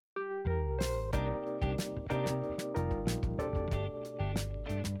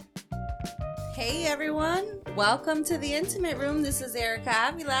Hey everyone, welcome to the Intimate Room. This is Erica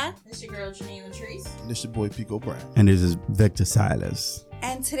Avila. This your girl Janine Latrice. And this your boy Pico Brown. And this is Victor Silas.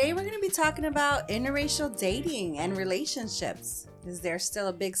 And today we're going to be talking about interracial dating and relationships. Is there still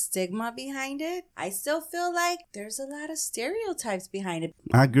a big stigma behind it? I still feel like there's a lot of stereotypes behind it.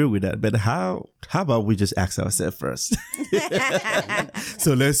 I agree with that, but how about we just ask ourselves first?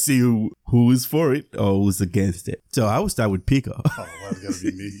 So let's see who is for it or who's against it. So I will start with Pico. Oh, why it gotta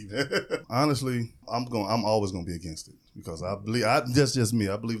be me? Honestly, I'm always gonna be against it because I believe just me.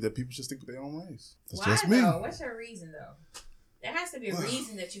 I believe that people should stick with their own race. It's Why just me. though? What's your reason though? There has to be a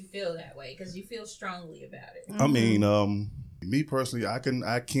reason that you feel that way because you feel strongly about it. I mean, me personally, I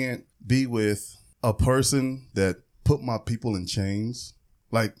can't be with a person that put my people in chains,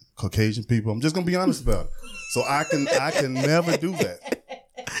 like Caucasian people. I'm just gonna be honest about it. So I can never do that.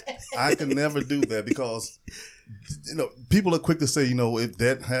 I can never do that because people are quick to say, if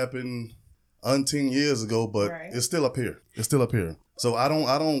that happened 10 years ago, but It's still up here. It's still up here. So I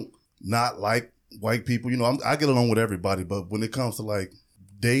don't not like white people. I get along with everybody, but when it comes to like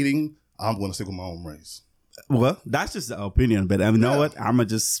dating, I'm going to stick with my own race. Well, that's just the opinion, but you know what? I'm going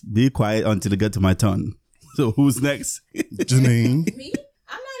to just be quiet until it gets to my turn. So who's next? Janine. Me?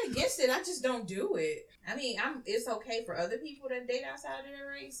 I'm not against it. I just don't do it. I mean, it's okay for other people to date outside of their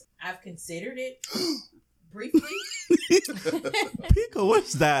race. I've considered it briefly. Pico,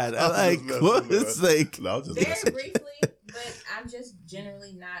 what's that? Very briefly, but I'm just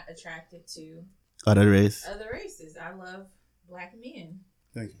generally not attracted to other races. I love black men.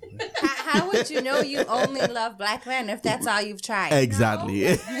 Thank you. How would you know you only love black men if that's all you've tried? Exactly.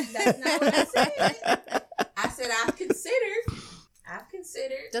 No, that's not what I said. I said I've considered.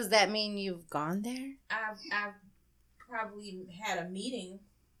 Does that mean you've gone there? I've probably had a meeting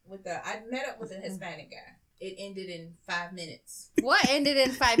I met up with a Hispanic guy. It ended in 5 minutes. What ended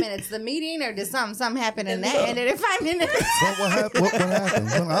in 5 minutes? The meeting, or did something happen and that ended in 5 minutes? What happened? What happened?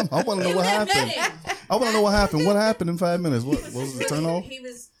 I want to know what happened. I want to know what happened. What happened in 5 minutes? What was the turn off? He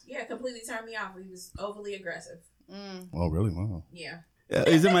was, completely turned me off. He was overly aggressive. Oh, really? Wow. Yeah.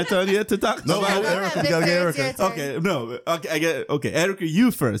 Is it my turn yet to talk? No, Erica. You gotta get Erica. Okay, no. Okay, I get it. Okay, Erica,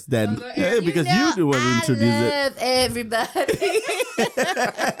 you first then. Because you you're the one who introduced it. I love everybody.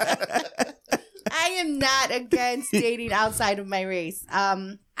 I am not against dating outside of my race.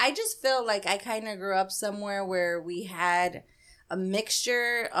 I just feel like I kind of grew up somewhere where we had a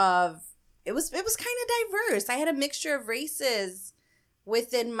mixture of it was kind of diverse. I had a mixture of races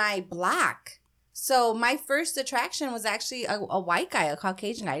within my block. So my first attraction was actually a white guy, a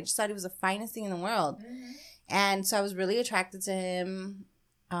Caucasian guy. I just thought he was the finest thing in the world. Mm-hmm. And so I was really attracted to him.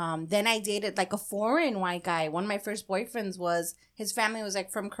 Then I dated like a foreign white guy. One of my first boyfriends his family was like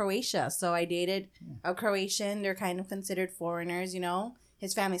from Croatia. So I dated a Croatian. They're kind of considered foreigners,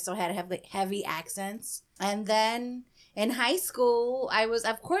 His family still had heavy accents. And then in high school, I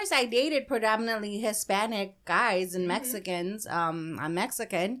dated predominantly Hispanic guys and Mexicans. I'm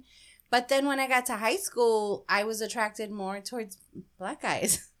Mexican. But then when I got to high school, I was attracted more towards black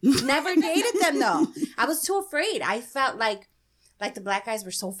guys. Never dated them though. I was too afraid. I felt like the black guys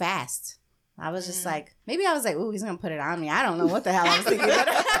were so fast. I was just like, maybe I was like, ooh, he's going to put it on me. I don't know what the hell I was thinking. But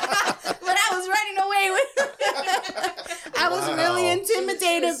I was running away with I was really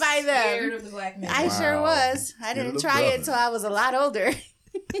intimidated by them. Scared of the black men. I sure was. I didn't try it until I was a lot older.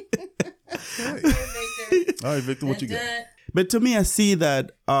 All right, Victor, what you got? But to me, I see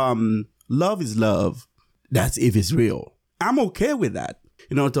that love is love. That's if it's real. I'm okay with that.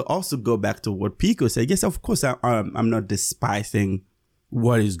 To also go back to what Pico said. Yes, of course, I'm not despising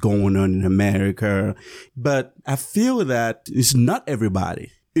what is going on in America. But I feel that it's not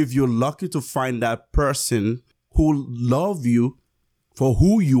everybody. If you're lucky to find that person who love you for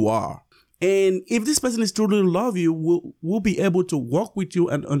who you are. And if this person is truly love you, will be able to walk with you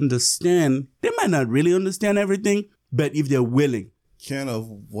and understand. They might not really understand everything, but if they're willing. Can a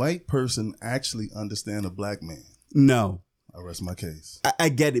white person actually understand a black man? No. I rest my case. I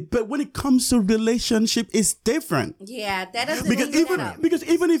get it. But when it comes to relationship, it's different. Yeah, that doesn't because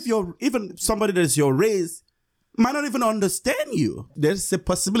even somebody that's your race might not even understand you. There's a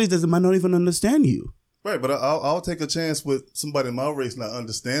possibility that they might not even understand you. Right, but I'll take a chance with somebody in my race not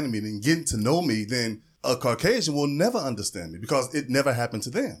understanding me and getting to know me. Then a Caucasian will never understand me because it never happened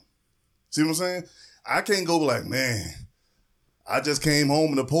to them. See what I'm saying? I can't go like, man, I just came home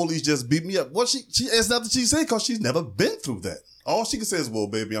and the police just beat me up. What it's not that she said because she's never been through that. All she can say is, well,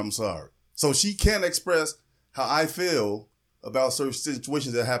 baby, I'm sorry. So she can't express how I feel about certain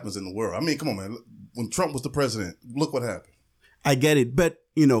situations that happens in the world. I mean, come on, man. When Trump was the president, look what happened. I get it. But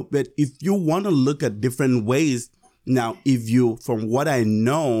if you want to look at different ways, now, from what I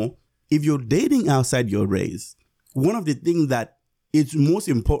know, if you're dating outside your race, one of the things that it's most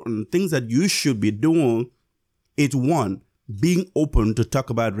important things that you should be doing is one, being open to talk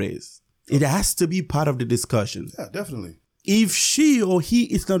about race. It has to be part of the discussion. Yeah, definitely. If she or he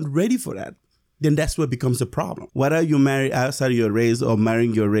is not ready for that, then that's what becomes a problem. Whether you marry outside your race or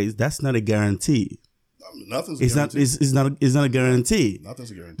marrying your race, that's not a guarantee. Nothing's a guarantee. It's not a guarantee.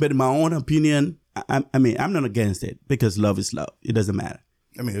 Nothing's a guarantee. But in my own opinion, I'm not against it because love is love. It doesn't matter.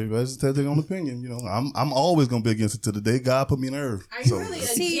 I mean, everybody's has their own opinion. You know, I'm always gonna be against it to the day God put me in earth. Are you really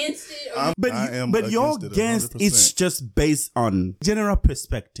against it? Or But you're against it. It's just based on general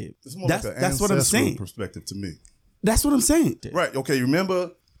perspective. It's more like That's what I'm saying. Perspective to me. That's what I'm saying. Right. Okay.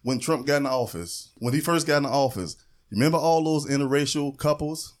 Remember when Trump got in office? When he first got in office, remember all those interracial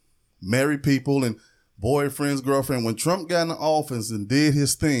couples, married people, and boyfriends, girlfriend. When Trump got in office and did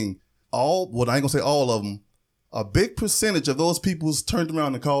his thing, I ain't gonna say all of them. A big percentage of those people turned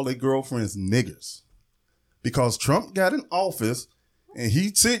around and called their girlfriends niggers because Trump got in office and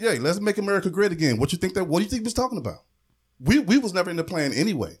he said, "Hey, let's make America great again." What do you think he was talking about? We was never in the plan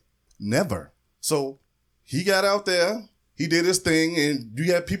anyway, never. So he got out there, he did his thing, and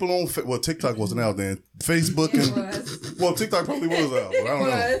you had people on. Well, TikTok wasn't out then. Facebook and well, TikTok probably was out. But I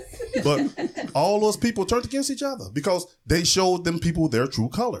don't know. But all those people turned against each other because they showed them people their true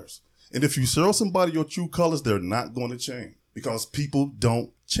colors. And if you show somebody your true colors, they're not going to change because people don't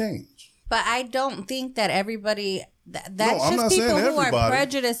change. But I don't think that everybody, that's I'm just not people saying who are everybody.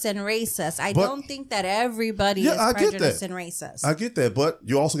 Prejudiced and racist. I But- don't think that everybody Yeah, is I get prejudiced that. and racist. I get that, but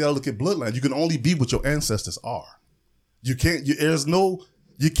you also got to look at bloodline. You can only be what your ancestors are. You can't. You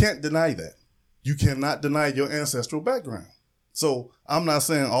can't deny that. You cannot deny your ancestral background. So I'm not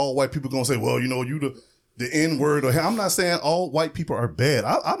saying all white people gonna say, well, you know, you the N word, or I'm not saying all white people are bad.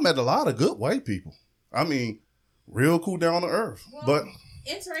 I met a lot of good white people. I mean, real cool, down to earth. Well, but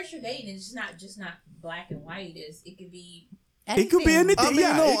interracial dating is just not black and white. It could be. It could be anything. I mean,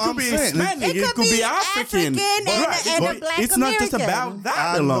 no, it could I'm be saying- Hispanic. It could be African. and a black It's not just American. about that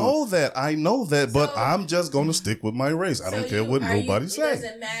I alone. know that, but So- I'm just gonna stick with my race. I don't care what nobody It say.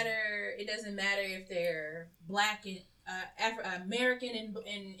 doesn't matter. It doesn't matter if they're black and American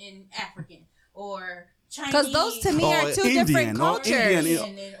and African or Chinese. Because those to me are two Indian, different or cultures.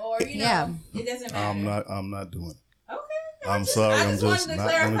 Indian, or you know, Yeah. it doesn't matter. I'm not doing it. Okay. I'm sorry. I I'm just just wanted to not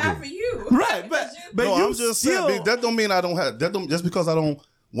gonna clarify do for it. you. Right, but No, you I'm just still, saying that don't mean I don't have that. Don't just because I don't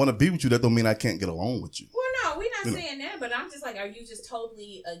want to be with you, that don't mean I can't get along with you. Well, no, we're not You know. saying that, but I'm just like, are you just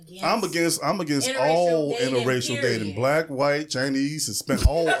totally against? I'm against Interracial all dating, interracial dating, period. black, white, Chinese, Hispanic,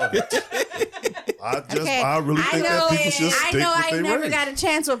 all of it. I really think that people should stick with I their never race. got a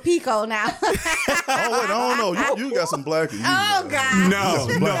chance with Pico now. Oh wait, I don't know. You got some black in you. Oh, man. God. You got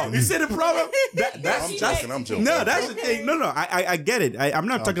some black in You see the problem? I'm joking. No, that's the thing. No, I get it. I'm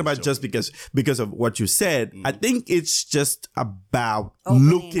not talking about just because of what you said. I think it's just about Opening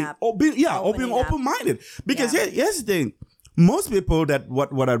looking, up. being Opening up. open-minded. Because Yeah. here's the thing. Most people that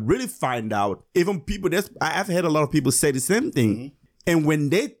what I really find out, even people I've heard a lot of people say the same thing. Mm-hmm. And when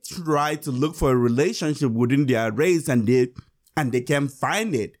they try to look for a relationship within their race and they can't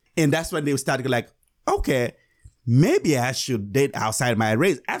find it, and that's when they start like, okay, maybe I should date outside my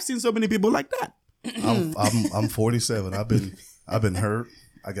race. I've seen so many people like that. I'm 47. I've been hurt.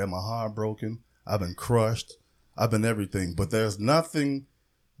 I got my heart broken. I've been crushed. I've been everything. But there's nothing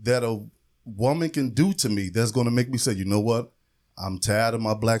that a woman can do to me that's going to make me say, you know what? I'm tired of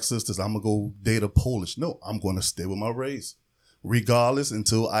my black sisters. I'm going to go date a Polish. No, I'm going to stay with my race, regardless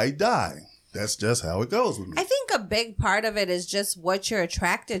until I die. That's just how it goes with me. I think a big part of it is just what you're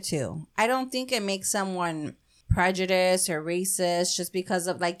attracted to. I don't think it makes someone prejudiced or racist just because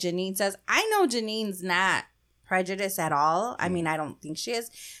of, like Janine says. I know Janine's not prejudiced at all. I mean, I don't think she is.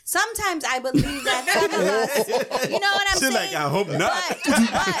 Sometimes I believe that some of us, you know what I'm She's saying? like, I hope not.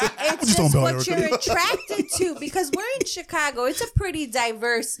 But it's Just just don't what bother you're her. attracted to, because we're in Chicago. It's a pretty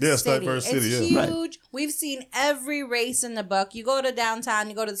diverse Yeah, it's city. diverse It's city, yeah. huge. We've seen every race in the book. You go to downtown,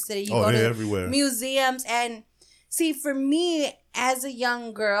 you go to the city, you Oh, go they're to everywhere. museums. And see, for me as a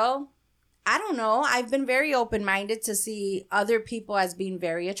young girl, I don't know. I've been very open-minded to see other people as being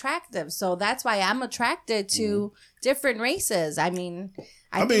very attractive. So that's why I'm attracted to different races. I mean,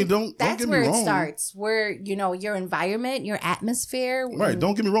 I think don't that's get me where it wrong. starts. Where, you know, your environment, your atmosphere. Right,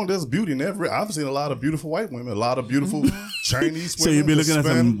 don't get me wrong. There's beauty in every. I've seen a lot of beautiful white women, a lot of beautiful Chinese women. So you be looking at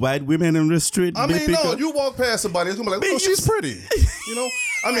Hispanic. some white women in the street. I mean, pick no, up- you walk past somebody, it's gonna be like, oh, she's pretty. You know,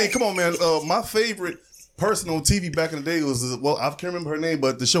 I mean, come on, man. My favorite person on TV back in the day was, well, I can't remember her name,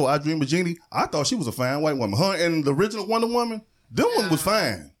 but the show I Dream of Jeannie. I thought she was a fine white woman. Her and the original Wonder Woman, them one was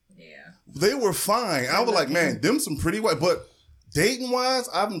fine. Yeah. They were fine. I was like, man, them some pretty white, but dating wise,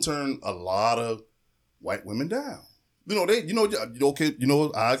 I've turned a lot of white women down. Okay, I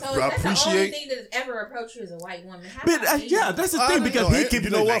So appreciate. that's the only thing that's ever approached you as a white woman. How But about yeah, that's the thing because he keeps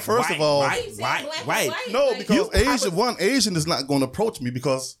you know what? like, First white, of all, white. No, because You- Asian is not going to approach me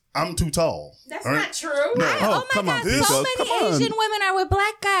because I'm too tall. That's all right? not true. No. Oh my come on, God, Pico, so come many on. Asian women are with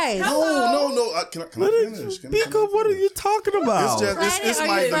black guys. No. Can I What finish? is Can I Pico? What are you talking about? It's just it's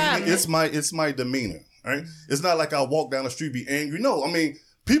Planet are you my from? it's my demeanor. All right, it's not like I walk down the street be angry. No, I mean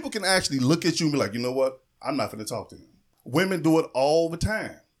people can actually look at you and be like, you know what? I'm not going to talk to him. Women do it all the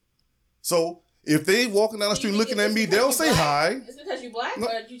time. So if they walking down the street looking at me, they'll say hi. It's because you're black, or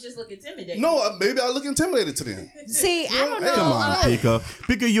you just look intimidating. No, maybe I look intimidated to them. See, I don't know. Come on, Pico.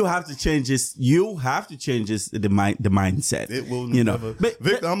 Pico, you have to change this. You have to change this. The mindset. It will never.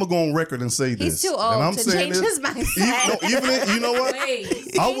 Victor, I'm gonna go on record and say He's this. too and I'm old to saying change this, his mindset. you know what?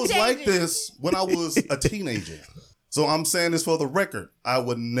 Wait. I was He like changed it. this when I was a teenager. So I'm saying this for the record. I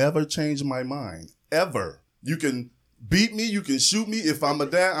would never change my mind. Ever. You can beat me, you can shoot me. If I'm a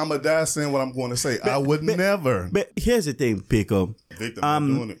die saying what I'm going to say. I would never. But here's the thing, Pico. Victor, I'm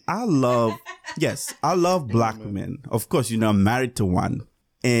doing it. I love black women. Of course, I'm married to one.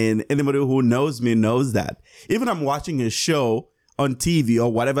 And anybody who knows me knows that. Even I'm watching a show on TV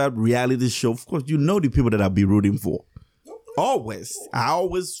or whatever reality show, of course, the people that I'll be rooting for. Always. I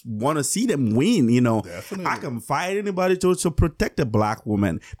always want to see them win, Definitely. I can fight anybody to protect a black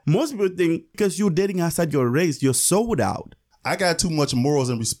woman. Most people think because you're dating outside your race, you're sold out. I got too much morals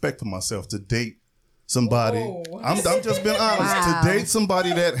and respect for myself to date somebody. Whoa. I'm just being honest. Wow. To date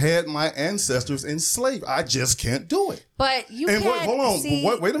somebody that had my ancestors enslaved. I just can't do it. But you And can't wait, hold on. see.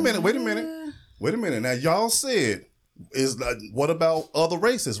 Wait a minute. Now, y'all said, what about other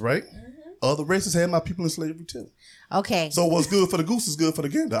races, right? Other races had my people in slavery too. Okay. So what's good for the goose is good for the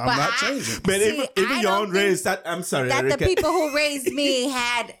gander. I'm But not I- changing. But See, even I your don't own think race, I'm sorry, that Erica. the people who raised me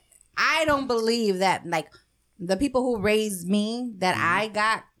had, I don't believe that, like, the people who raised me, that I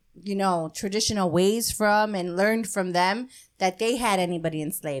got, traditional ways from and learned from them, that they had anybody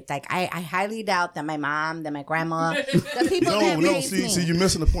enslaved. Like, I highly doubt that my mom, that my grandma, the people that raised me. See, you're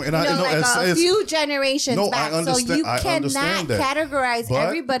missing the point. And I know a few generations back. I understand- So you I cannot understand that. categorize But-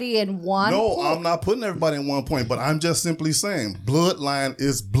 everybody in one. No, pool. I'm not putting everybody in one point, but I'm just simply saying bloodline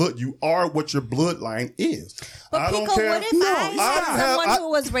is blood. You are what your bloodline is. But I don't Pico, care. what if I had someone who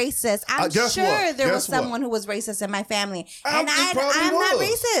was racist? I'm guess sure what? there was Guess what? someone who was racist in my family. I'm And I'm not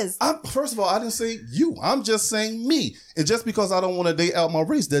racist. First of all, I didn't say you. I'm just saying me. And just because I don't want to date out my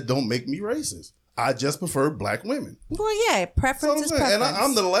race, that don't make me racist. I just prefer black women. Well, yeah, preference is That's what I'm saying. preference. And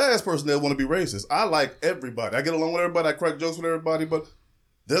I'm the last person that want to be racist. I like everybody. I get along with everybody. I crack jokes with everybody, but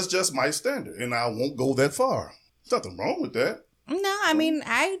that's just my standard, and I won't go that far. There's nothing wrong with that. No, I mean,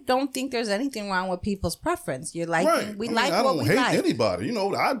 I don't think there's anything wrong with people's preference. You're like, Right. we I mean, like I what don't we hate like. anybody.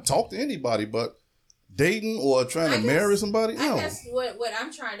 I talk to anybody, but dating or trying to marry somebody, I no. guess what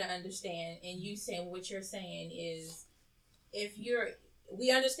I'm trying to understand, and you saying what you're saying is,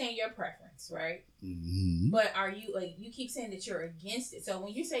 we understand your preference, right? Mm-hmm. But are you you keep saying that you're against it? So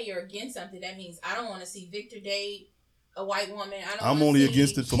when you say you're against something, that means I don't want to see Victor date a white woman. I'm only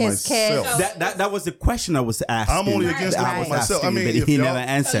against it for His myself. kids. That was the question I was asking. I'm only against it Right. for myself. I mean, but if he y'all- never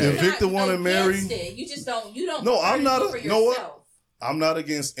answered. If Victor wanna marry- you just don't. You don't. No, prefer I'm to not do a- for you know what? yourself. I'm not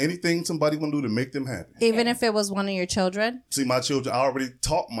against anything somebody want to do to make them happy. Even if it was one of your children. See, my children, I already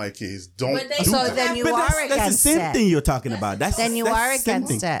taught my kids, don't But they- do So that. then you But are that's the against same it. thing you're talking about. That's Then you that's are the same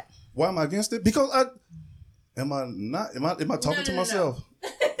against thing. it. Why am I against it? Because am I not? Am I talking to No. myself?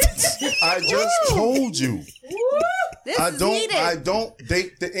 I just told you. This I is don't. heated. I don't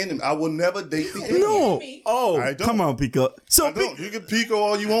date the enemy. I will never date the enemy. No. me. Oh, I don't. come on, Pico. So I don't. You can Pico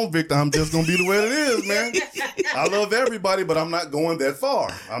all you want, Victor. I'm just gonna be the way it is, man. I love everybody, but I'm not going that far.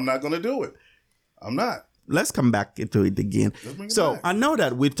 I'm not gonna do it. I'm not. let's come back into it again. Let's bring it So back. I know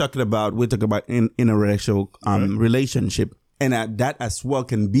that we talked about interracial relationship, and that as well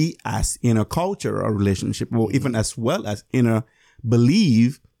can be as in a culture or relationship, or even as well as in a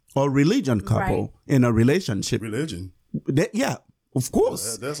belief or religion couple Right. in a relationship. Religion. Yeah, of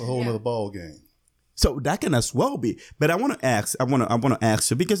course. That's a whole other ball game. So that can as well be. But I want to ask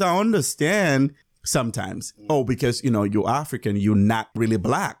you because I understand sometimes. Oh, because you're African, you're not really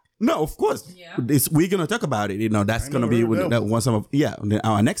black. No, of course. Yeah. We're gonna talk about it. That's gonna be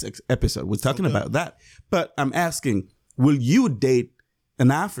our next episode. We're talking about that. But I'm asking, will you date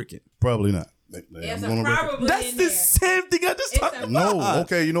an African? Probably not. There's I'm a gonna probably That's in the there. same thing I just It's talked a- about. No,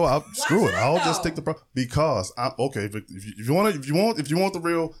 okay, screw it. not, I'll just though? take the because I'm okay. If you want the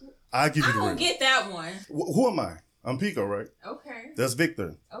real, I give you I the real. don't get that one. Who am I? I'm Pico, right? Okay. That's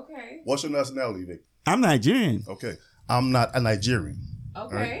Victor. Okay. What's your nationality, Victor? I'm Nigerian. Okay, I'm not a Nigerian.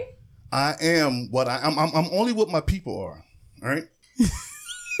 Okay. Right? I am what I'm only what my people are. All right.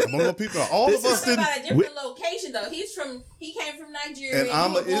 I'm only what people are. All of us Talking didn't. about a different location though. He came from Nigeria.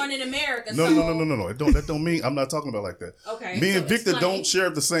 And You were born in America. No, so. no. That don't mean I'm not talking about like that. Okay. Me and Victor explain. don't share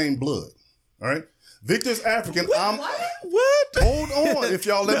the same blood. All right. Victor's African. What? Hold on. If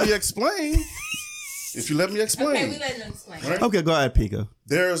y'all let me explain. If you let me explain. Okay, we letting them explain. Right? Okay, go ahead, Pico.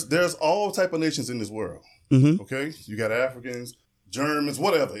 There's all type of nations in this world. Mm-hmm. Okay, you got Africans, Germans,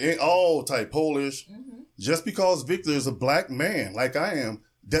 whatever, all type, Polish. Mm-hmm. Just because Victor is a black man like I am,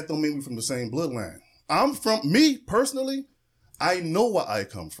 that don't mean we from the same bloodline. Me personally, I know where I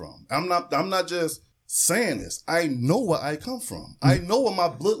come from. I'm not just saying this. I know where I come from. I know where my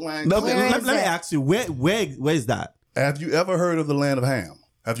bloodline comes Okay, from. let me ask you, where is that? Have you ever heard of the land of Ham?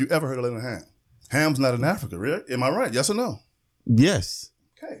 Have you ever heard of the land of Ham? Ham's not in Africa, right? Am I right? Yes or no? Yes.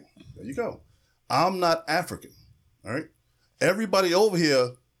 Okay, there you go. I'm not African, all right? Everybody over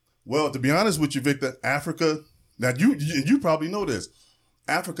here, well, to be honest with you, Victor, Africa, now you probably know this.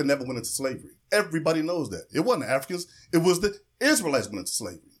 Africa never went into slavery. Everybody knows that. It wasn't Africans. It was the Israelites went into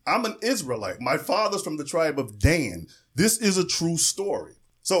slavery. I'm an Israelite. My father's from the tribe of Dan. This is a true story.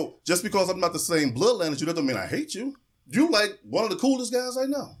 So just because I'm not the same bloodline as you, that don't mean I hate you. You like one of the coolest guys I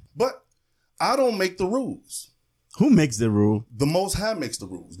know. But I don't make the rules. Who makes the rule? The Most High makes the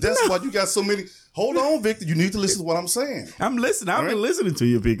rules. That's why you got so many. Hold on, Victor. You need to listen to what I'm saying. I'm listening. I've All been right. listening to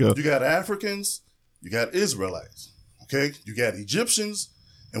you, Pico. You got Africans. You got Israelites. Okay? You got Egyptians.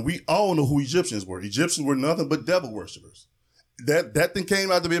 And we all know who Egyptians were. Egyptians were nothing but devil worshippers. That thing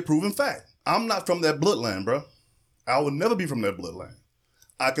came out to be a proven fact. I'm not from that bloodline, bro. I will never be from that bloodline.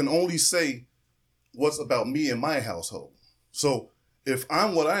 I can only say what's about me and my household. So if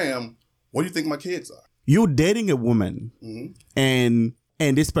I'm what I am, what do you think my kids are? You're dating a woman, Mm-hmm.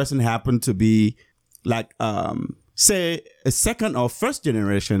 and this person happened to be like say a second or first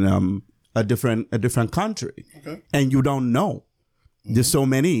generation a different country, Okay. and you don't know. There's so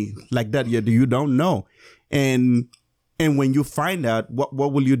many like that you don't know, and when you find out, what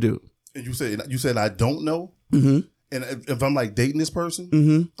will you do? And you said I don't know. Mm-hmm. And if I'm like dating this person,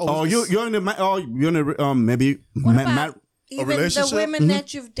 Mm-hmm. Oh, you're in the maybe What about even the relationship? women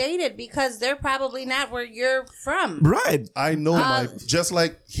that you've dated, because they're probably not where you're from. right. I know just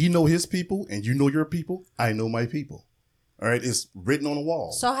like he know his people and you know your people, I know my people. All right, it's written on the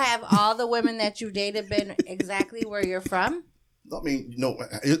wall. So have all the women that you've dated been exactly where you're from? I mean,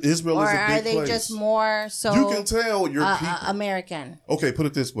 Israel Or is a big are they place. just more so You can tell your people. American, Okay, put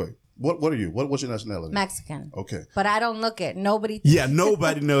it this way. What are you? What's your nationality? Mexican? Okay. But I don't look it. Nobody. Yeah,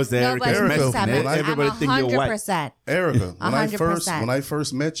 nobody knows that Nobody Erica's thinks Mexican. I'm Mexican. Everybody think you're white. 100%. Erica, when I 100%.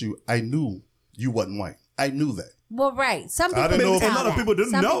 first met you, I knew you wasn't white. I knew that. Well, right. Some I people didn't know could if- tell a lot of that. people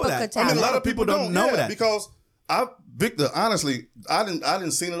didn't Some know people that. could tell I mean, a that. lot of people don't know that. that because Victor, honestly, I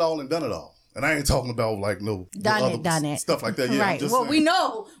didn't seen it all and done it all. And I ain't talking about like no Done it. stuff like that. Yeah, I'm Right. just Well, saying.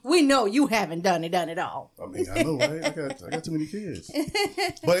 we know you haven't done it all. I mean, I know, right? I got too many kids.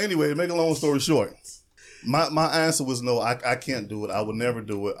 But anyway, to make a long story short, my answer was no. I can't do it. I will never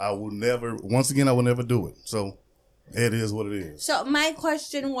do it. I will never. Once again, I will never do it. So it is what it is. So my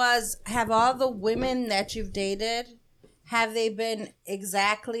question was, have all the women that you've dated, have they been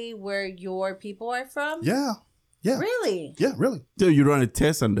exactly where your people are from? Yeah. Yeah. Really? Yeah. Really. So you run a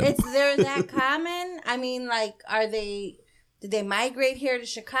test on them. They're that common? I mean, like, did they migrate here to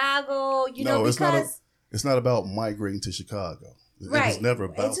Chicago? You know, because it's not about migrating to Chicago. right. It's never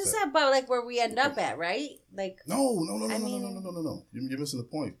about It's just that. about like where we end up at, right? Like No. I mean- No. You're missing the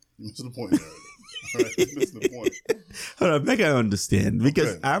point. You're missing the point. All right, you're missing the point. Hold on, make I understand because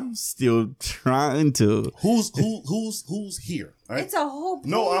Okay. I'm still trying to. Who's here? All right? it's a whole pool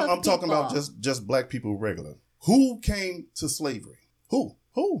No, of I'm talking about people. just black people regular. Who came to slavery? Who?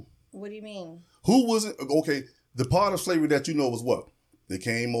 What do you mean? Who wasn't okay? The part of slavery that you know was what? They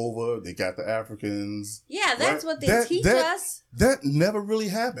came over, they got the Africans. Yeah, that's right? what they teach us. That never really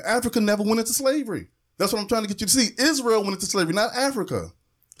happened. Africa never went into slavery. That's what I'm trying to get you to see. Israel went into slavery, not Africa.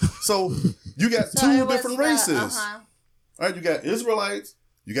 So you got So two it was different races. uh-huh. All right, you got Israelites,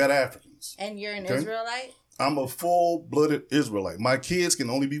 you got Africans. And you're an Okay. Israelite? I'm a full-blooded Israelite. My kids can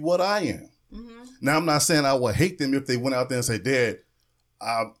only be what I am. Mm-hmm. Now, I'm not saying I would hate them if they went out there and say, Dad,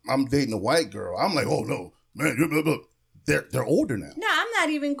 I'm dating a white girl. I'm like, oh, no, man, they're older now. No, I'm not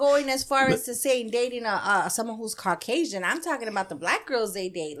even going as far as to say dating someone who's Caucasian. I'm talking about the black girls they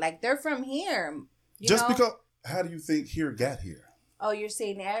date. Like, they're from here. You Just know? because, how do you think here got here? Oh, you're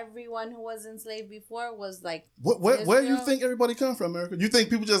saying everyone who was enslaved before was like Where do you Israel? think everybody come from, America? You think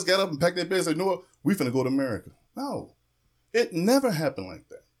people just got up and packed their bags and said, you know what, we finna go to America? No. It never happened like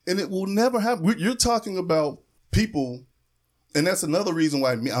that. And it will never happen. You're talking about people, and that's another reason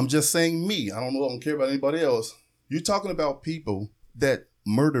why I'm just saying me. I don't care about anybody else. You're talking about people that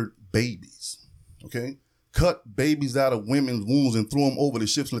murdered babies, okay? Cut babies out of women's wombs and threw them over the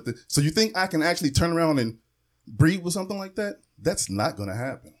ships. So you think I can actually turn around and breed with something like that? That's not going to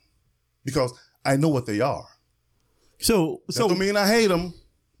happen because I know what they are. So that don't mean I hate them,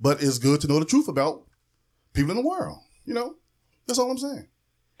 but it's good to know the truth about people in the world. You know, that's all I'm saying.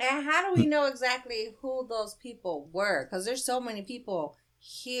 And how do we know exactly who those people were? Because there's so many people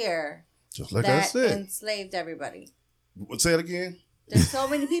here just like that I said, enslaved everybody. Say it again. There's so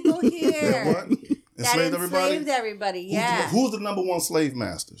many people here that enslaved everybody. Yeah. Who's the number one slave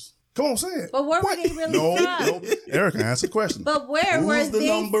masters? Come on, say it. But where were they really from? No, Erica, answer the question. But where were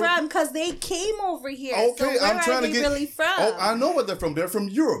they from? Because they came over here. Okay, so where I'm trying to get. Really from? Oh, I know what they're from. They're from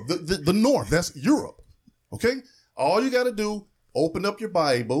Europe, the North. That's Europe. Okay, all you got to do, open up your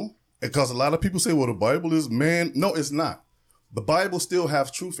Bible, because a lot of people say, "Well, the Bible is man." No, it's not. The Bible still has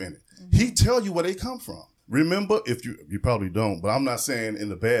truth in it. Mm-hmm. He tell you where they come from. Remember, if you probably don't, but I'm not saying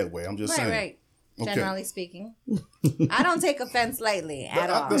in a bad way. I'm just saying. Right. Generally speaking, I don't take offense lightly at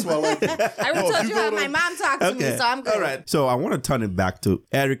all. That's why I like it. I already told you how my mom talked to me, so I'm good. All right. So I want to turn it back to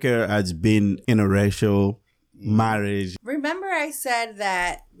Erica has been interracial marriage. Remember I said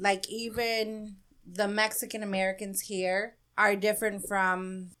that like even the Mexican Americans here are different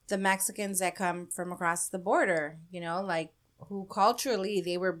from the Mexicans that come from across the border, you know, like who culturally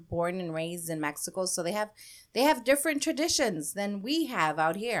they were born and raised in Mexico. So they have different traditions than we have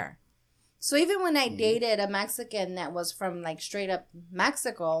out here. So even when I dated a Mexican that was from like straight up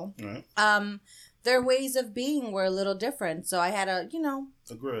Mexico, right. Their ways of being were a little different. So I had to, you know,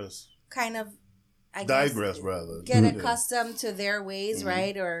 kind of, digress, get accustomed to their ways,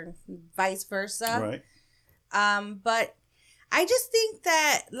 right? Or vice versa. Right. But I just think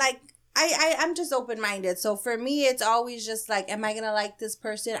that like, I'm just open-minded. So for me, it's always just like, am I going to like this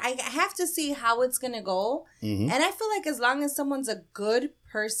person? I have to see how it's going to go. Mm-hmm. And I feel like as long as someone's a good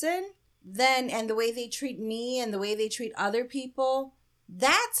person, then, and the way they treat me and the way they treat other people,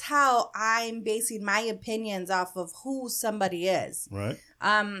 that's how I'm basing my opinions off of who somebody is. Right.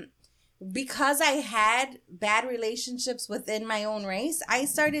 Because I had bad relationships within my own race, I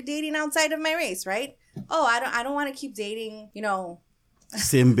started dating outside of my race, right? Oh, I don't want to keep dating, you know,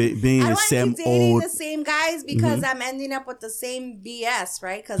 being the same old, the same guys because I'm ending up with the same BS,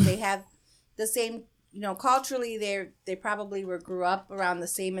 right? Because they have the same, you know, culturally they probably grew up around the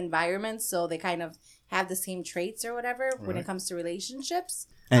same environment, so they kind of have the same traits or whatever when it comes to relationships.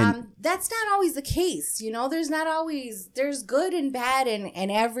 That's not always the case, you know. There's good and bad in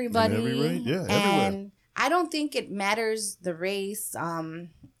everybody, and I don't think it matters the race.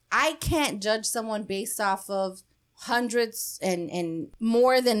 I can't judge someone based off of hundreds and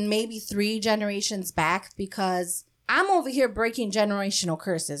more than maybe 3 generations back because I'm over here breaking generational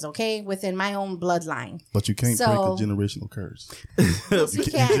curses, okay, within my own bloodline. But you can't break a generational curse. Yes, you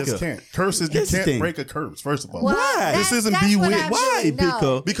just can't. Curses, you can't break a curse, first of all. Well, why? This isn't bewitched. Why?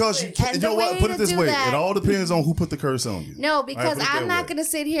 No. Because you can't. You know what? Put it this way. It all depends on who put the curse on you. No, because I'm not going to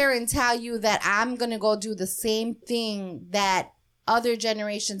sit here and tell you that I'm going to go do the same thing that other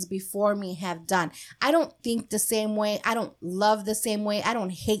generations before me have done. I don't think the same way. I don't love the same way. I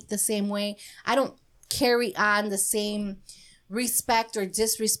don't hate the same way. I don't carry on the same respect or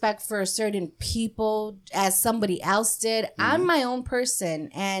disrespect for a certain people as somebody else did. I'm my own person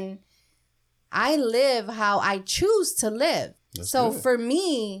and I live how I choose to live. That's so good. For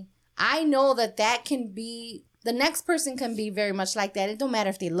me, I know that can be, the next person can be very much like that. It don't matter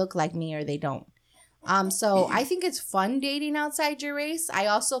if they look like me or they don't. So I think it's fun dating outside your race. I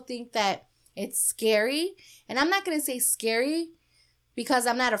also think that it's scary, and I'm not going to say scary because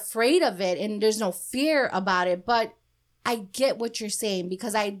I'm not afraid of it and there's no fear about it, but I get what you're saying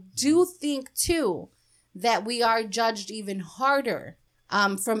because I do think too that we are judged even harder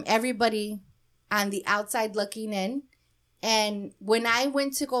from everybody on the outside looking in. And when I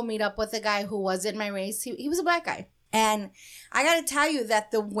went to go meet up with a guy who wasn't my race, he was a black guy. And I got to tell you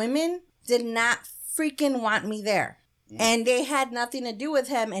that the women did not freaking want me there. And they had nothing to do with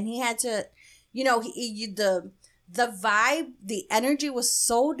him. And he had to, you know, the vibe, the energy was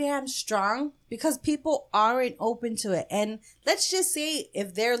so damn strong because people aren't open to it. And let's just say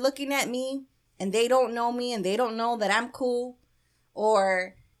if they're looking at me and they don't know me and they don't know that I'm cool,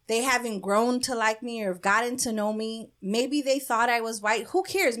 or they haven't grown to like me or have gotten to know me, maybe they thought I was white. Who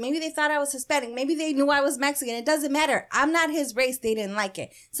cares? Maybe they thought I was Hispanic. Maybe they knew I was Mexican. It doesn't matter. I'm not his race. They didn't like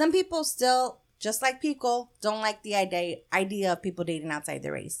it. Some people still, just like people, don't like the idea of people dating outside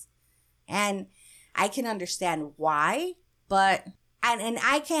their race. And I can understand why, but and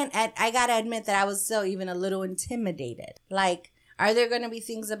I gotta admit that I was still even a little intimidated. Like, are there going to be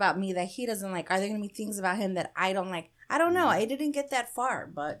things about me that he doesn't like? Are there going to be things about him that I don't like? I don't know. I didn't get that far,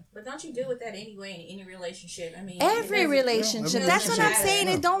 but don't you deal with that anyway in any relationship? I mean, every relationship. That's what I'm saying.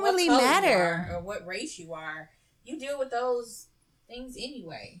 It don't really matter. Or what race you are. You deal with those things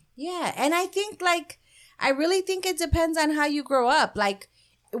anyway. Yeah, and I think, like, I really think it depends on how you grow up. Like,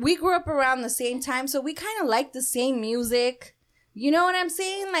 we grew up around the same time, so we kind of like the same music. You know what I'm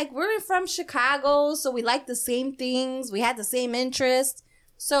saying? Like, we're from Chicago, so we like the same things. We had the same interests.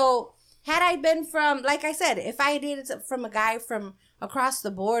 So had I been from, like I said, if I dated from a guy from across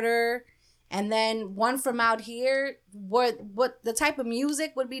the border and then one from out here, what the type of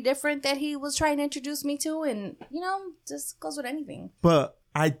music would be different that he was trying to introduce me to, and, you know, just goes with anything. But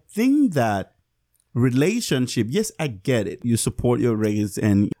I think that relationship, yes, I get it. You support your race,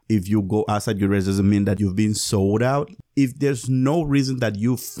 and if you go outside your race doesn't mean that you've been sold out. If there's no reason that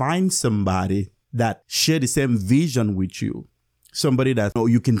you find somebody that share the same vision with you, somebody that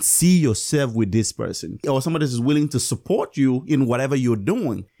you can see yourself with this person, or somebody that is willing to support you in whatever you're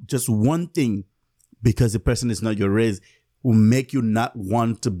doing, just one thing, because the person is not your race, will make you not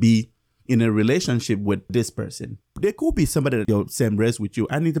want to be in a relationship with this person. There could be somebody that your same race with you,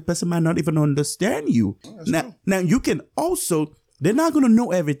 and the person might not even understand you. Now you can also, they're not going to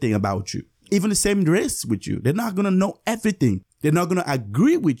know everything about you. Even the same race with you, they're not going to know everything. They're not going to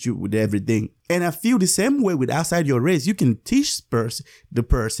agree with you with everything. And I feel the same way with outside your race. You can teach the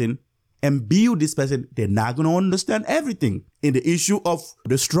person and build this person. They're not going to understand everything. In the issue of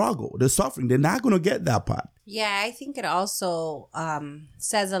the struggle, the suffering, they're not going to get that part. Yeah, I think it also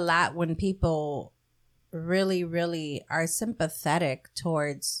says a lot when people really, really are sympathetic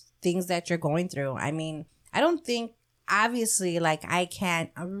towards things that you're going through. I mean, I don't think, obviously, like, I can't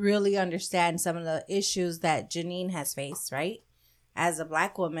really understand some of the issues that Janine has faced, right? As a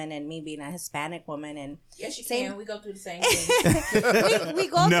Black woman, and me being a Hispanic woman, and yes, you can. We go through the same thing. we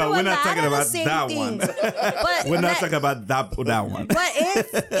go through a lot of the same things. But we're not talking about that one. But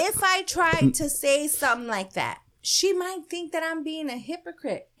if I tried to say something like that, she might think that I'm being a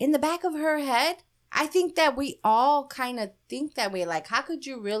hypocrite. In the back of her head, I think that we all kind of think that way. Like, how could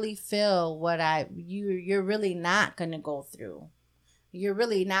you really feel what you're really not going to go through? You're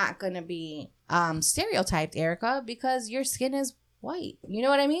really not going to be stereotyped, Erica, because your skin is white. You know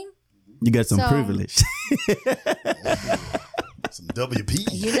what I mean? You got some privilege. Some WP.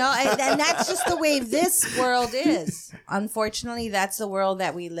 You know, and that's just the way this world is. Unfortunately, that's the world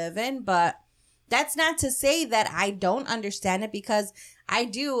that we live in. But that's not to say that I don't understand it, because I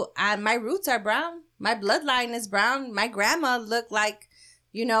do. My roots are brown. My bloodline is brown. My grandma looked like,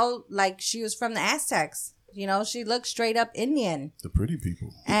 you know, like she was from the Aztecs. You know, she looked straight up Indian. The pretty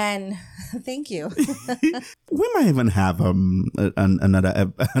people. And thank you. We might even have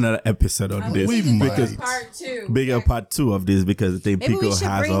another episode on this. We might. Because part two. Bigger part 2 of this, because I think Maybe Pico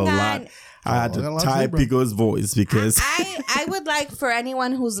has a lot. I had to type Pico's voice because I would like, for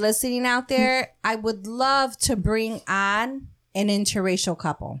anyone who's listening out there, I would love to bring on an interracial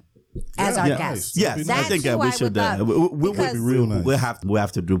couple as our guest. Yes, I think we should. We'll be real nice. We'll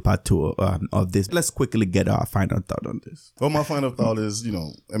have to do part 2 of this. Let's quickly get our final thought on this. Well, my final thought is, you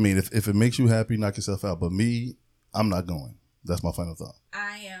know, I mean, if it makes you happy, knock yourself out. But me, I'm not going. That's my final thought.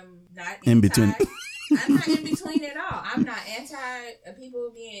 I am not in between. I'm not in between at all. I'm not anti people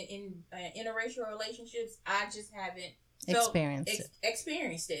being in interracial relationships. I just haven't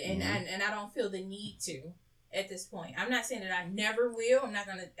experienced it, and I don't feel the need to at this point. I'm not saying that I never will. I'm not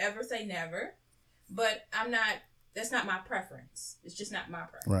going to ever say never, but I'm not. That's not my preference. It's just not my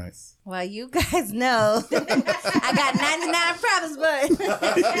preference. Right. Well, you guys know I got 99 problems, but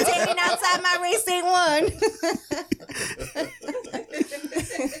taking outside my race ain't one.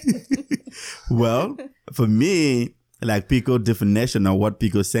 Well, for me, like Pico definition of what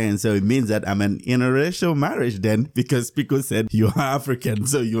Pico's saying, so it means that I'm an interracial marriage then, because Pico said you're African,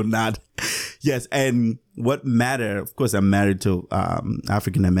 so you're not. Yes, and what matter, of course, I'm married to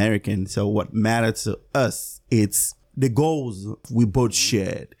African American, so what matters to us, it's the goals we both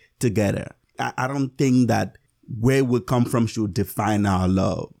shared together. I don't think that where we come from should define our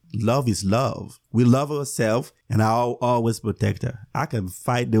love. Love is love. We love ourselves, and I'll always protect her. I can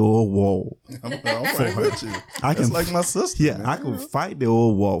fight the whole war. I'm right with you. That's like my sister. Yeah, man. I can fight the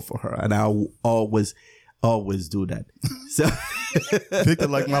whole war for her, and I'll always do that. So pick it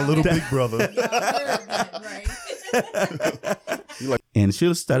like my little big brother. Right. And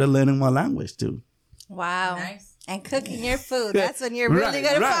she'll start learning my language too. Wow. Nice. and cooking your food. That's when you're really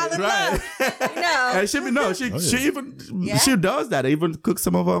gonna fall in love. You know. And she does that. I even cook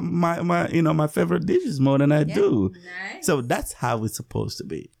some of my favorite dishes more than I do. Nice. So that's how it's supposed to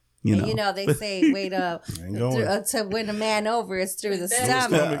be. They say way to win a man over is through the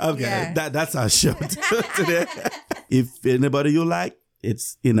stomach. Okay, that's our show today. If anybody you like,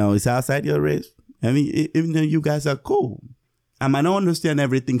 it's outside your race. I mean, even though you guys are cool, I might not understand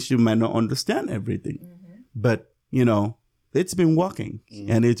everything. She might not understand everything, but it's been working,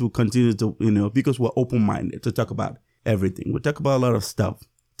 and it will continue to because we're open minded to talk about everything. We talk about a lot of stuff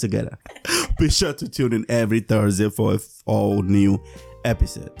together. Be sure to tune in every Thursday for all new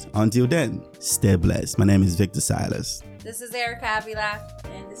episodes. Until then, stay blessed. My name is Victor Silas. This is Erica Avila.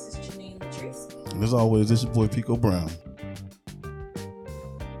 And this is Janine Latrice. And as always, this is your boy Pico Brown.